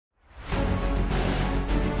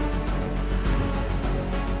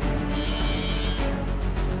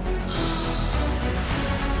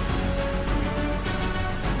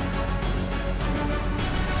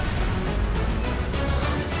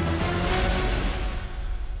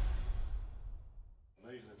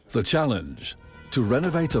The challenge: to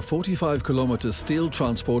renovate a 45-kilometer steel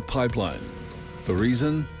transport pipeline. The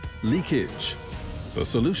reason? Leakage. The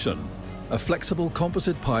solution? A flexible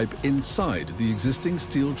composite pipe inside the existing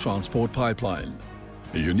steel transport pipeline.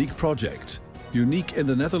 A unique project, unique in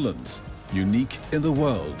the Netherlands, unique in the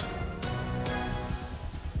world.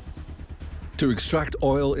 To extract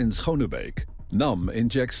oil in Schoonebeek, NAM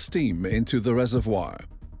injects steam into the reservoir.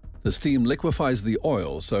 The steam liquefies the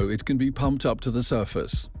oil so it can be pumped up to the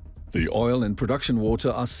surface. The oil and production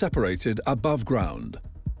water are separated above ground.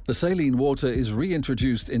 The saline water is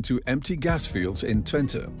reintroduced into empty gas fields in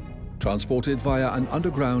Twente, transported via an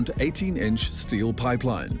underground 18-inch steel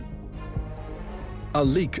pipeline. A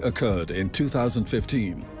leak occurred in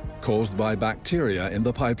 2015, caused by bacteria in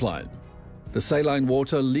the pipeline. The saline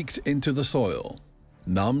water leaked into the soil.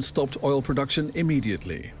 NAM stopped oil production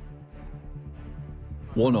immediately.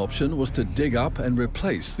 One option was to dig up and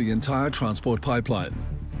replace the entire transport pipeline.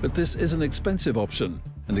 But this is an expensive option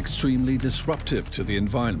and extremely disruptive to the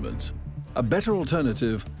environment. A better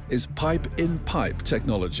alternative is pipe-in-pipe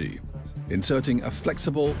technology, inserting a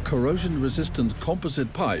flexible, corrosion-resistant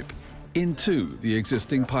composite pipe into the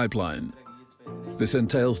existing pipeline. This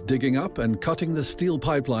entails digging up and cutting the steel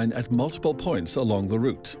pipeline at multiple points along the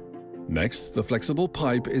route. Next, the flexible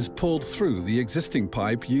pipe is pulled through the existing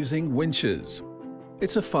pipe using winches.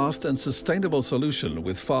 It's a fast and sustainable solution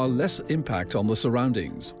with far less impact on the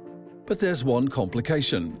surroundings. But there's one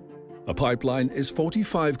complication. A pipeline is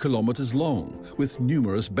 45 kilometers long, with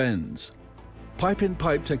numerous bends.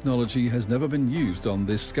 Pipe-in-pipe technology has never been used on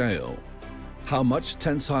this scale. How much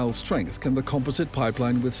tensile strength can the composite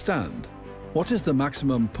pipeline withstand? What is the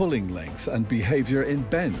maximum pulling length and behavior in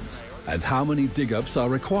bends? And how many dig-ups are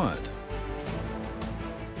required?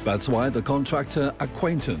 That's why the contractor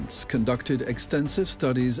Acquaintance conducted extensive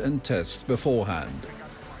studies and tests beforehand.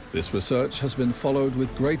 This research has been followed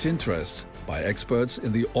with great interest by experts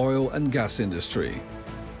in the oil and gas industry.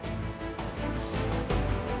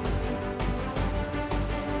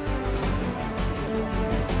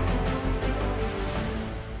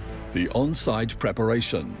 The on-site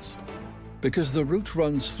preparations. Because the route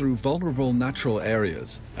runs through vulnerable natural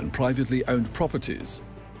areas and privately owned properties,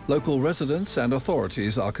 local residents and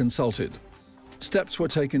authorities are consulted. Steps were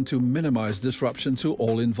taken to minimize disruption to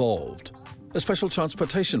all involved. A special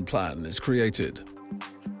transportation plan is created.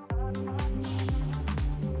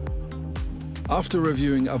 After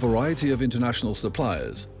reviewing a variety of international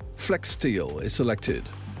suppliers, Flex Steel is selected.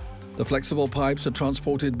 The flexible pipes are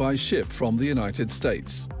transported by ship from the United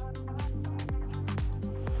States.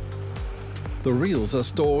 The reels are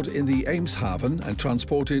stored in the Eemshaven and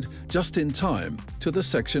transported just in time to the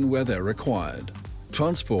section where they're required.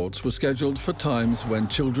 Transports were scheduled for times when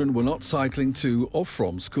children were not cycling to or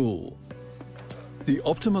from school. The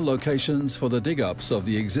optimal locations for the dig-ups of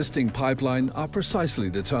the existing pipeline are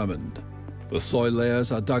precisely determined. The soil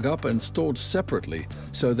layers are dug up and stored separately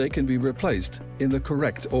so they can be replaced in the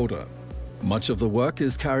correct order. Much of the work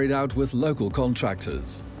is carried out with local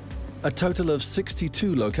contractors. A total of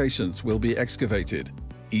 62 locations will be excavated,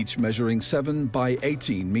 each measuring 7 by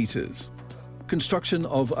 18 meters. Construction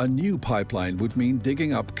of a new pipeline would mean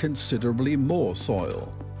digging up considerably more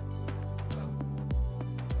soil.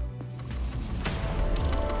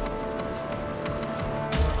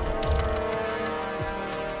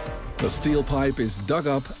 The steel pipe is dug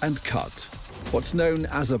up and cut. What's known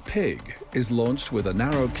as a pig is launched with a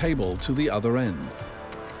narrow cable to the other end.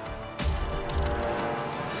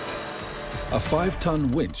 A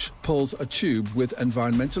 5-ton winch pulls a tube with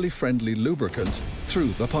environmentally friendly lubricant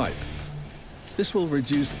through the pipe. This will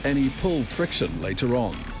reduce any pull friction later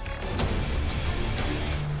on.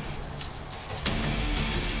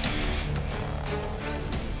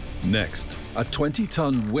 Next, a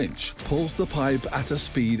 20-ton winch pulls the pipe at a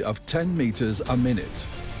speed of 10 meters a minute.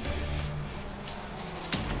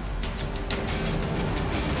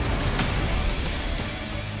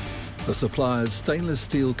 The supplier's stainless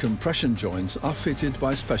steel compression joints are fitted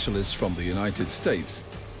by specialists from the United States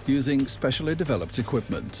using specially developed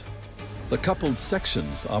equipment. The coupled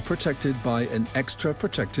sections are protected by an extra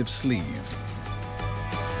protective sleeve.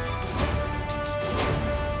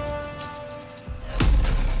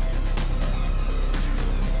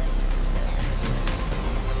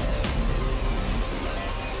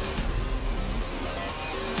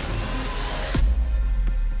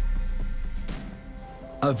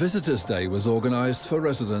 A visitors' day was organized for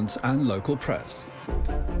residents and local press.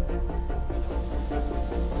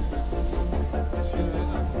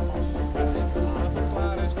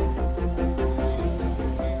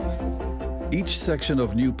 Each section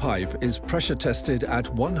of new pipe is pressure tested at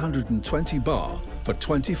 120 bar for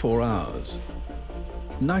 24 hours.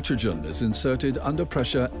 nitrogen is inserted under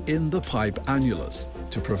pressure in the pipe annulus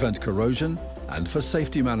to prevent corrosion and for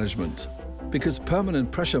safety management, because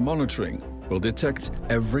permanent pressure monitoring will detect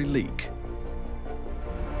every leak.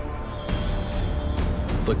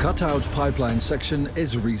 The cutout pipeline section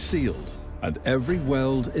is resealed and every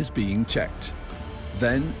weld is being checked.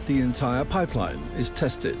 Then the entire pipeline is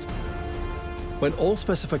tested. When all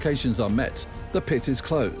specifications are met, the pit is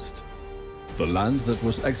closed. The land that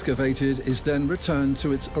was excavated is then returned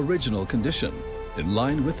to its original condition, in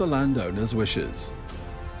line with the landowner's wishes.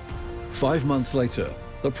 5 months later,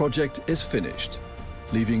 the project is finished,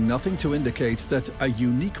 leaving nothing to indicate that a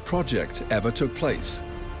unique project ever took place.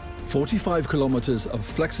 45 kilometers of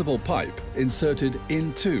flexible pipe inserted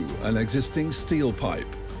into an existing steel pipe.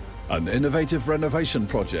 An innovative renovation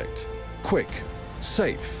project, quick,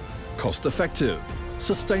 safe, cost-effective,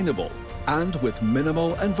 sustainable, and with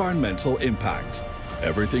minimal environmental impact.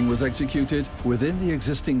 Everything was executed within the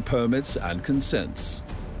existing permits and consents.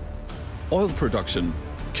 Oil production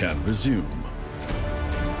can resume.